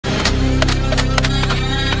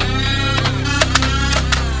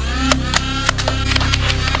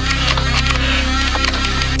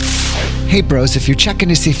Hey bros, if you're checking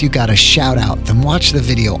to see if you got a shout out, then watch the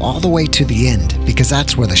video all the way to the end, because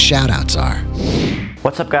that's where the shout outs are.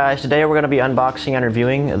 What's up guys, today we're going to be unboxing and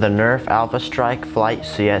reviewing the Nerf Alpha Strike Flight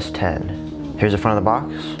CS-10. Here's the front of the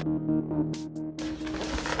box.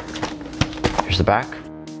 Here's the back.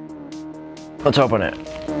 Let's open it.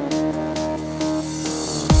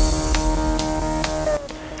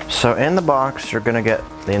 So in the box, you're going to get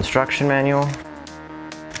the instruction manual,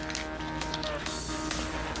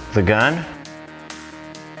 the gun,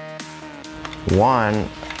 one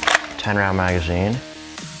 10-round magazine,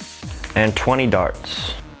 and 20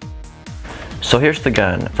 darts. So here's the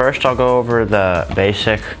gun. First I'll go over the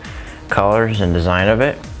basic colors and design of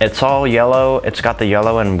it. It's all yellow. It's got the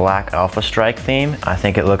yellow and black Alpha Strike theme. I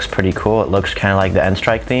think it looks pretty cool. It looks kind of like the N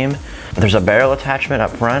Strike theme. There's a barrel attachment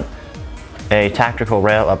up front, a tactical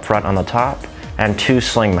rail up front on the top, and two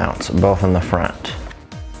sling mounts, both in the front.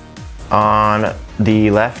 On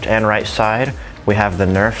the left and right side, we have the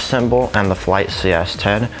Nerf symbol and the Flight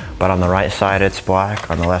CS-10, but on the right side it's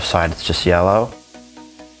black, on the left side it's just yellow.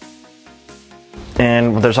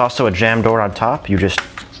 And there's also a jam door on top. You just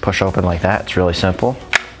push open like that. It's really simple.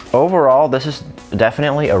 Overall, this is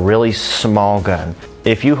definitely a really small gun.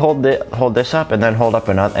 If you hold this up and then hold up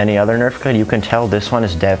any other Nerf gun, you can tell this one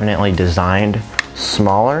is definitely designed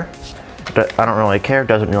smaller. But I don't really care, it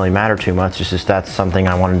doesn't really matter too much, it's just that's something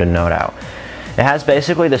I wanted to note out. It has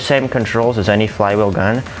basically the same controls as any flywheel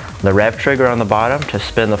gun. The rev trigger on the bottom to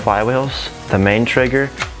spin the flywheels, the main trigger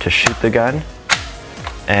to shoot the gun,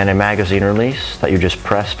 and a magazine release that you just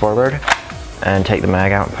press forward and take the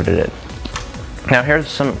mag out and put it in. Now here's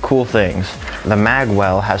some cool things. The mag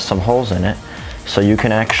well has some holes in it, so you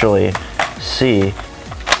can actually see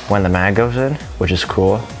when the mag goes in, which is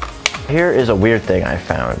cool. Here is a weird thing I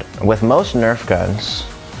found. With most Nerf guns,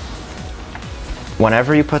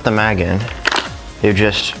 whenever you put the mag in, you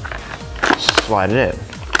just slide it in.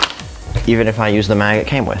 Even if I use the mag it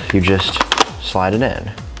came with, you just slide it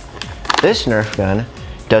in. This Nerf gun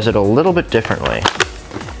does it a little bit differently.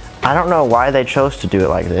 I don't know why they chose to do it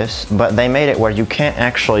like this, but they made it where you can't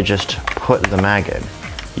actually just put the mag in.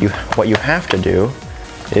 What you have to do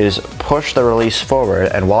is push the release forward,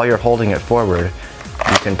 and while you're holding it forward,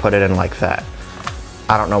 you can put it in like that.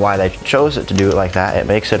 I don't know why they chose it to do it like that. It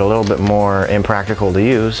makes it a little bit more impractical to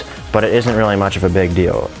use, but it isn't really much of a big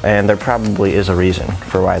deal. And there probably is a reason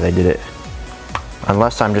for why they did it.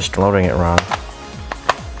 Unless I'm just loading it wrong.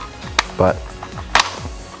 But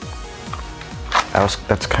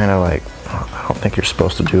that's kind of like, I don't think you're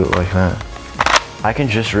supposed to do it like that. I can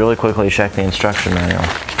just really quickly check the instruction manual.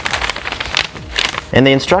 In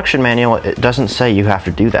the instruction manual, it doesn't say you have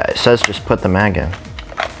to do that. It says just put the mag in.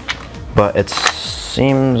 But it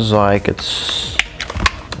seems like it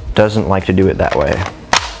doesn't like to do it that way.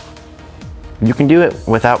 You can do it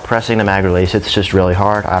without pressing the mag release. It's just really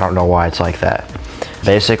hard. I don't know why it's like that.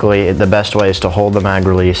 Basically, the best way is to hold the mag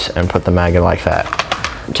release and put the mag in like that.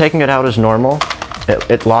 Taking it out is normal.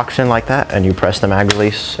 It locks in like that, and you press the mag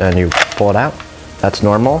release and you pull it out. That's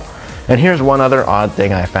normal. And here's one other odd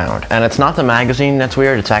thing I found. And it's not the magazine that's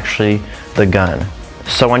weird, it's actually the gun.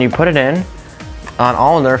 So when you put it in, on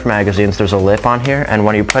all Nerf magazines there's a lip on here, and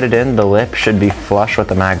when you put it in, the lip should be flush with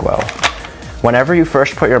the mag well. Whenever you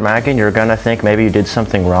first put your mag in, you're gonna think maybe you did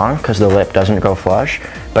something wrong because the lip doesn't go flush,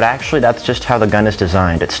 but actually that's just how the gun is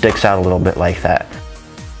designed. It sticks out a little bit like that.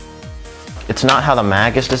 It's not how the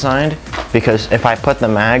mag is designed, because if I put the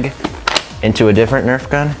mag into a different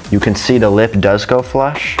Nerf gun, you can see the lip does go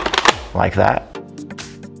flush, like that.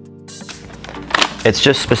 It's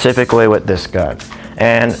just specifically with this gun.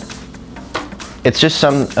 And it's just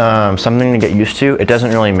something to get used to. It doesn't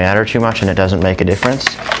really matter too much and it doesn't make a difference.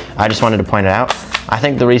 I just wanted to point it out. I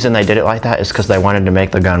think the reason they did it like that is because they wanted to make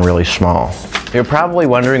the gun really small. You're probably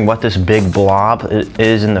wondering what this big blob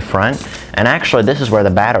is in the front, and actually this is where the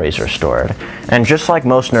batteries are stored. And just like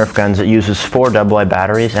most Nerf guns, it uses 4 AA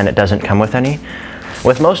batteries and it doesn't come with any.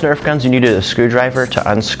 With most Nerf guns, you need a screwdriver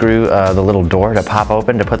to unscrew the little door to pop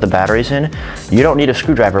open to put the batteries in. You don't need a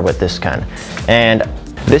screwdriver with this gun. And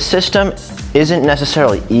this system isn't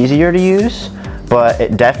necessarily easier to use, but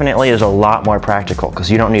it definitely is a lot more practical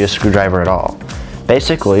because you don't need a screwdriver at all.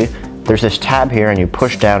 Basically, there's this tab here and you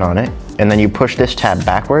push down on it, and then you push this tab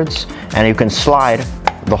backwards and you can slide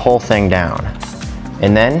the whole thing down.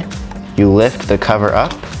 And then you lift the cover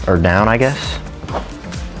up, or down I guess,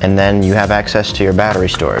 and then you have access to your battery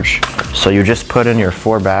storage. So you just put in your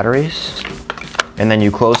 4 batteries, and then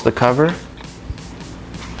you close the cover,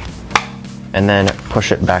 and then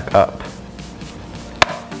push it back up.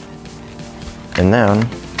 And then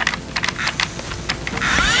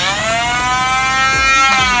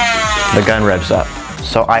the gun revs up.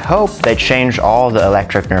 So I hope they change all the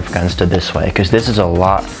electric Nerf guns to this way, because this is a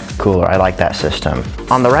lot cooler. I like that system.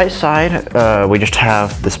 On the right side, we just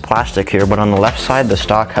have this plastic here, but on the left side, the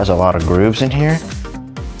stock has a lot of grooves in here.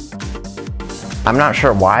 I'm not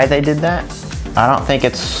sure why they did that. I don't think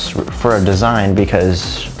it's for a design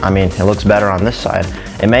because, I mean, it looks better on this side.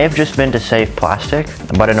 It may have just been to save plastic,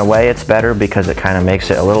 but in a way it's better because it kind of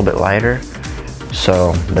makes it a little bit lighter.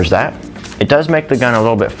 So there's that. It does make the gun a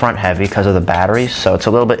little bit front heavy because of the batteries, so it's a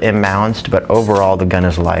little bit imbalanced, but overall the gun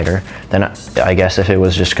is lighter than I guess if it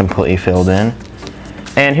was just completely filled in.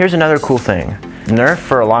 And here's another cool thing. Nerf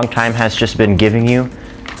for a long time has just been giving you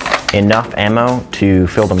enough ammo to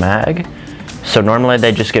fill the mag. So normally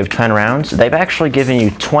they just give 10 rounds. They've actually given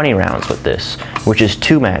you 20 rounds with this, which is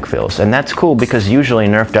 2 mag fills. And that's cool because usually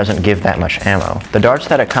Nerf doesn't give that much ammo. The darts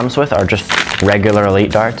that it comes with are just regular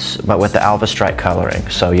elite darts, but with the Alpha Strike coloring.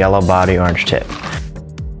 So yellow body, orange tip.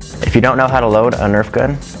 If you don't know how to load a Nerf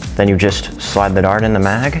gun, then you just slide the dart in the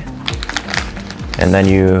mag, and then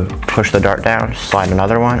you push the dart down, slide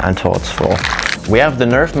another one until it's full. We have the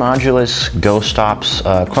Nerf Modulus Ghost Ops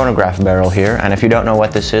chronograph barrel here, and if you don't know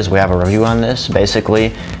what this is, we have a review on this.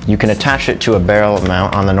 Basically, you can attach it to a barrel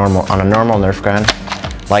mount on a normal Nerf gun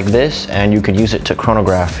like this, and you can use it to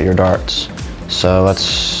chronograph your darts. So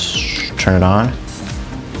let's turn it on,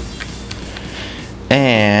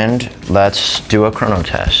 and let's do a chrono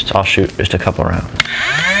test. I'll shoot just a couple rounds.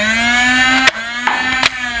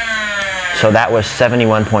 So that was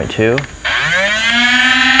 71.2.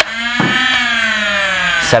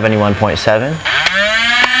 71.7,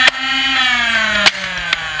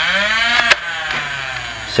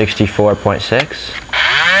 64.6,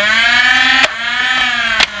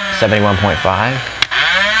 71.5,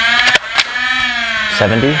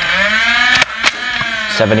 70,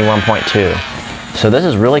 71.2. So this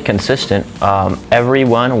is really consistent. Every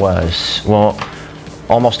one was, well,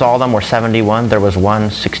 almost all of them were 71. There was one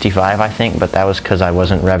 65, I think, but that was because I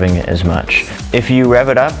wasn't revving it as much. If you rev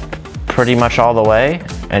it up pretty much all the way,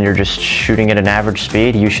 and you're just shooting at an average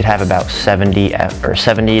speed, you should have about 70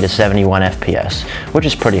 to 71 FPS, which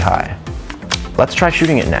is pretty high. Let's try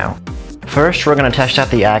shooting it now. First, we're going to test out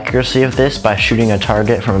the accuracy of this by shooting a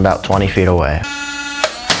target from about 20 feet away.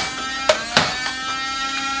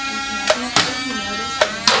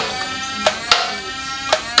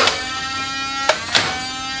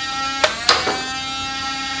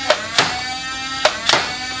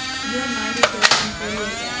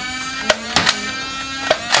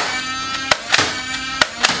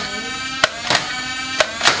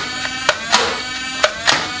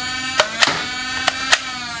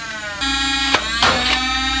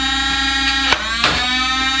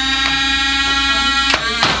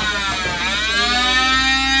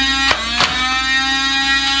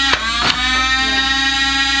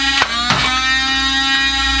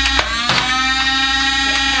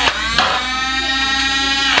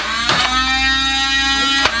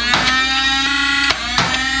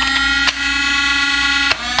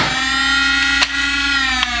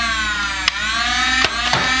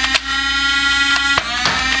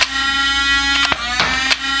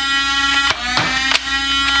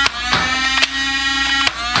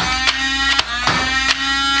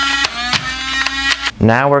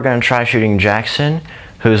 Now we're going to try shooting Jackson,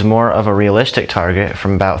 who's more of a realistic target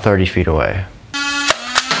from about 30 feet away.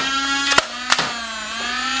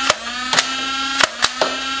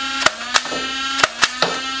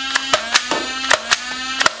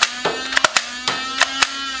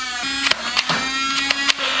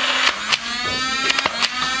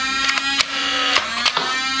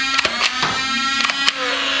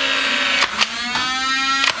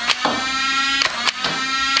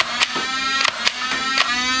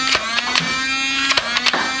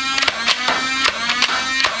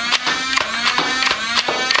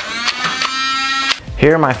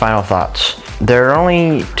 Here are my final thoughts. There are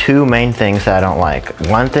only two main things that I don't like.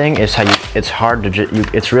 One thing is how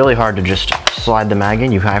it's really hard to just slide the mag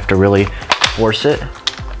in. You have to really force it.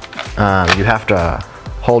 You have to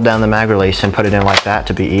hold down the mag release and put it in like that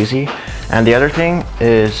to be easy. And the other thing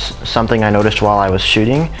is something I noticed while I was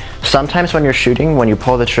shooting. Sometimes when you're shooting, when you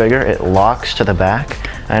pull the trigger, it locks to the back,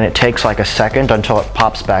 and it takes like a second until it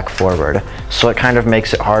pops back forward. So it kind of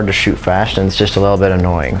makes it hard to shoot fast, and it's just a little bit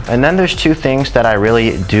annoying. And then there's two things that I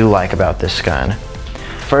really do like about this gun.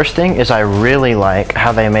 First thing is I really like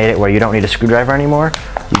how they made it where you don't need a screwdriver anymore.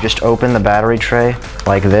 You just open the battery tray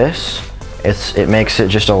like this. It makes it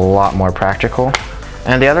just a lot more practical.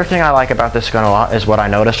 And the other thing I like about this gun a lot is what I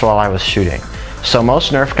noticed while I was shooting. So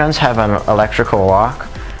most Nerf guns have an electrical lock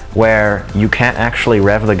where you can't actually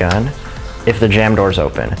rev the gun if the jam door's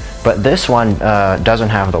open. But this one doesn't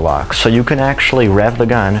have the lock, so you can actually rev the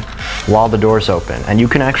gun while the door's open, and you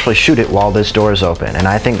can actually shoot it while this door is open, and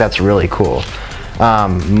I think that's really cool.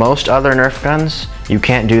 Most other Nerf guns, you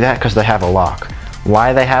can't do that because they have a lock.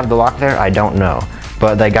 Why they have the lock there, I don't know,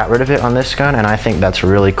 but they got rid of it on this gun, and I think that's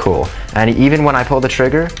really cool. And even when I pull the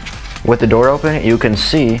trigger with the door open, you can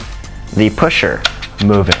see the pusher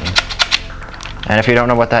moving. And if you don't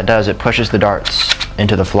know what that does, it pushes the darts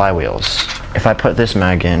into the flywheels. If I put this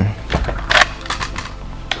mag in,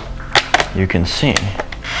 you can see,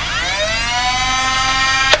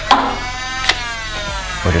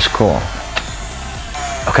 which is cool.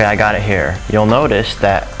 Okay, I got it here. You'll notice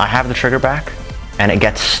that I have the trigger back and it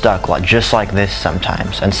gets stuck just like this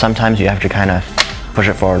sometimes. And sometimes you have to kind of push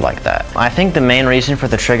it forward like that. I think the main reason for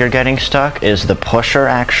the trigger getting stuck is the pusher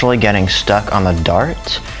actually getting stuck on the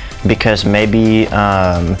dart, because maybe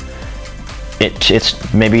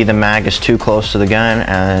maybe the mag is too close to the gun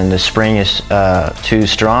and the spring is too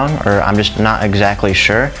strong, or I'm just not exactly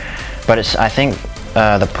sure. But I think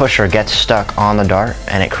the pusher gets stuck on the dart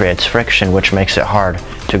and it creates friction, which makes it hard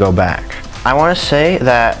to go back. I want to say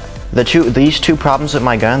that these two problems with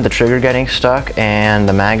my gun, the trigger getting stuck and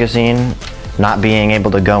the magazine not being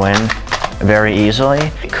able to go in very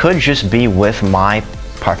easily, could just be with my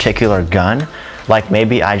particular gun. Like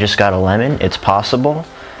maybe I just got a lemon, it's possible,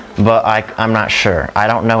 but I'm not sure. I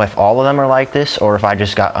don't know if all of them are like this or if I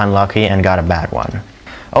just got unlucky and got a bad one.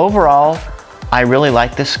 Overall, I really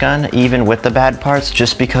like this gun, even with the bad parts,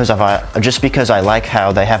 just because I like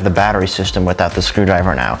how they have the battery system without the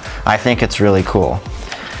screwdriver now. I think it's really cool.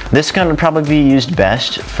 This gun would probably be used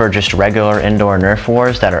best for just regular indoor Nerf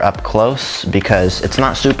wars that are up close, because it's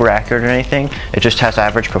not super accurate or anything. It just has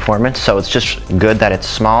average performance, so it's just good that it's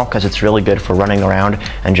small because it's really good for running around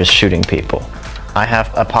and just shooting people. I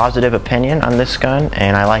have a positive opinion on this gun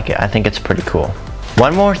and I like it. I think it's pretty cool.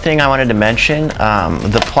 One more thing I wanted to mention,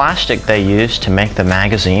 the plastic they use to make the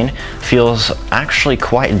magazine feels actually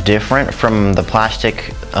quite different from the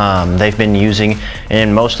plastic they've been using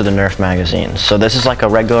in most of the Nerf magazines. So this is like a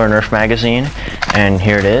regular Nerf magazine, and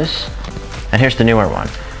here it is, and here's the newer one.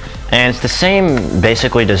 And it's the same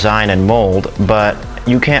basically design and mold, but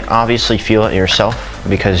you can't obviously feel it yourself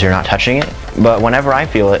because you're not touching it. But whenever I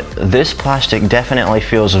feel it, this plastic definitely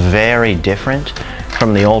feels very different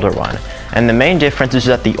from the older one. And the main difference is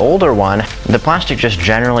that the older one, the plastic just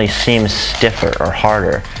generally seems stiffer or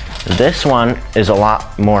harder. This one is a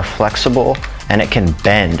lot more flexible and it can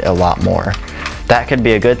bend a lot more. That could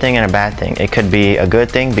be a good thing and a bad thing. It could be a good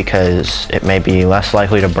thing because it may be less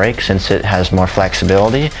likely to break since it has more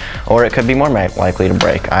flexibility, or it could be more likely to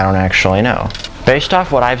break. I don't actually know. Based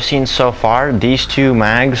off what I've seen so far, these two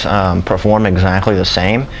mags perform exactly the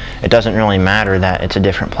same. It doesn't really matter that it's a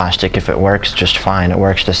different plastic. If it works just fine, it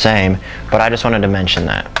works the same, but I just wanted to mention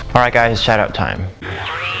that. Alright guys, shout out time.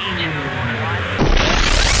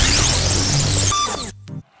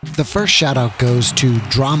 The first shout out goes to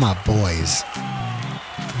Drama Boys.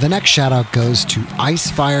 The next shout out goes to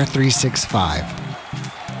Icefire365.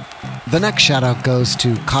 The next shout out goes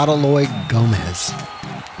to Catalloy Gomez.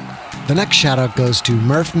 The next shout out goes to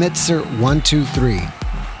Murphmitzer123.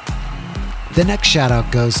 The next shout out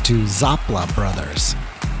goes to Zopla Brothers.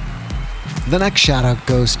 The next shout out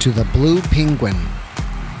goes to the Blue Penguin.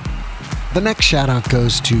 The next shout out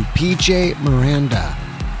goes to PJ Miranda.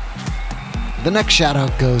 The next shout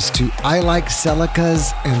out goes to I Like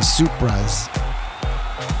Celicas and Supras.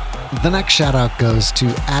 The next shout out goes to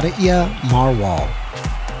Aditya Marwal.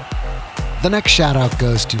 The next shout out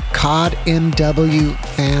goes to COD MW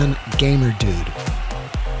Fan Gamer Dude.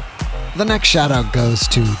 The next shout out goes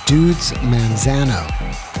to Dudes Manzano.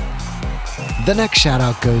 The next shout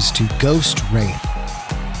out goes to Ghost Wraith.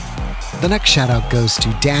 The next shout out goes to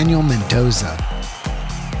Daniel Mendoza.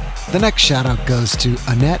 The next shout out goes to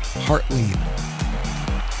Annette Hartlieb.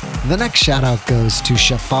 The next shout out goes to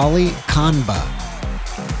Shafali Kanba.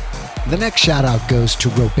 The next shout out goes to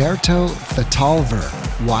Roberto Fatalver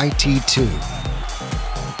YT2.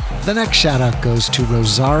 The next shout out goes to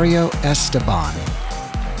Rosario Esteban.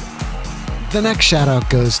 The next shout out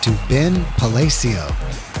goes to Ben Palacio.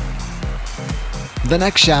 The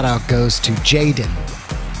next shout out goes to Jaden.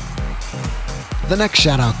 The next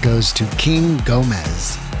shout out goes to King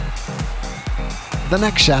Gomez. The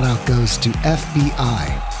next shout out goes to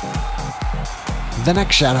FBI. The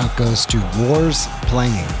next shout out goes to Wars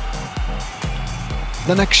Playing.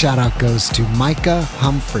 The next shout out goes to Micah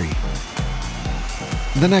Humphrey.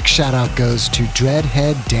 The next shout out goes to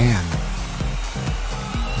Dreadhead Dan.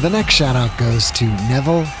 The next shout out goes to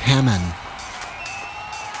Neville Hammond.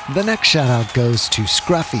 The next shout out goes to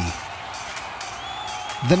Scruffy.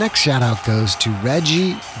 The next shout out goes to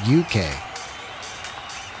Reggie UK.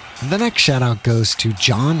 The next shout out goes to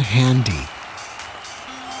John Handy.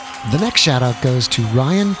 The next shout out goes to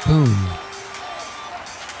Ryan Poon.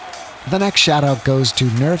 The next shout out goes to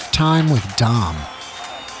Nerf Time with Dom.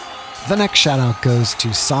 The next shout out goes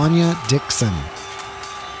to Sonia Dixon.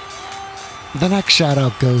 The next shout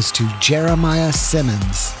out goes to Jeremiah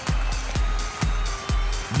Simmons.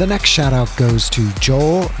 The next shout out goes to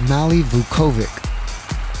Joel Malivukovic.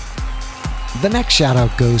 The next shout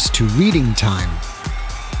out goes to Reading Time.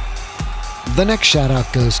 The next shout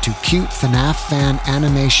out goes to Cute FNAF Fan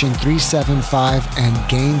Animation 375 and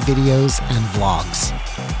game videos and vlogs.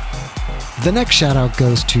 The next shout out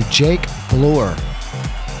goes to Jake Bloor.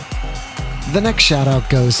 The next shout out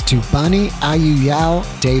goes to Bunny Ayuyao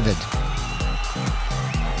David.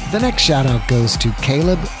 The next shout out goes to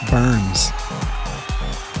Caleb Burns.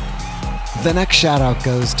 The next shout out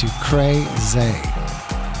goes to Cray Zay.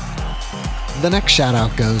 The next shout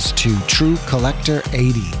out goes to True Collector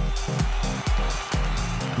 80.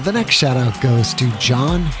 The next shout out goes to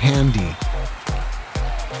John Handy.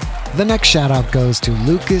 The next shout out goes to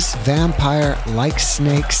Lucas Vampire Like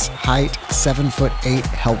Snakes Height 7'8"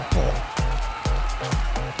 Helpful.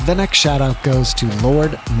 The next shout out goes to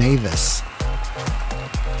Lord Mavis.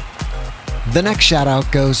 The next shout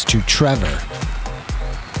out goes to Trevor.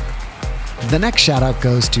 The next shout out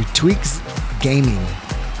goes to Tweaks Gaming.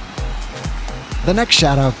 The next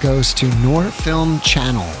shout out goes to Nor Film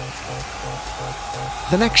Channel.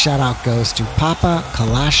 The next shout out goes to Papa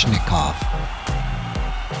Kalashnikov.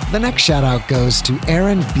 The next shout out goes to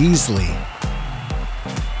Aaron Beasley.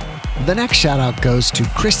 The next shout out goes to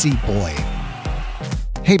Chrissy Boy.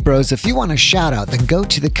 Hey bros, if you want a shout out, then go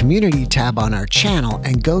to the community tab on our channel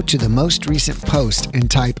and go to the most recent post and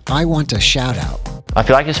type I want a shout out. If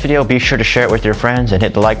you like this video, be sure to share it with your friends and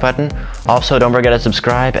hit the like button. Also, don't forget to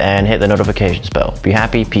subscribe and hit the notifications bell. Be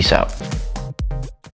happy, peace out.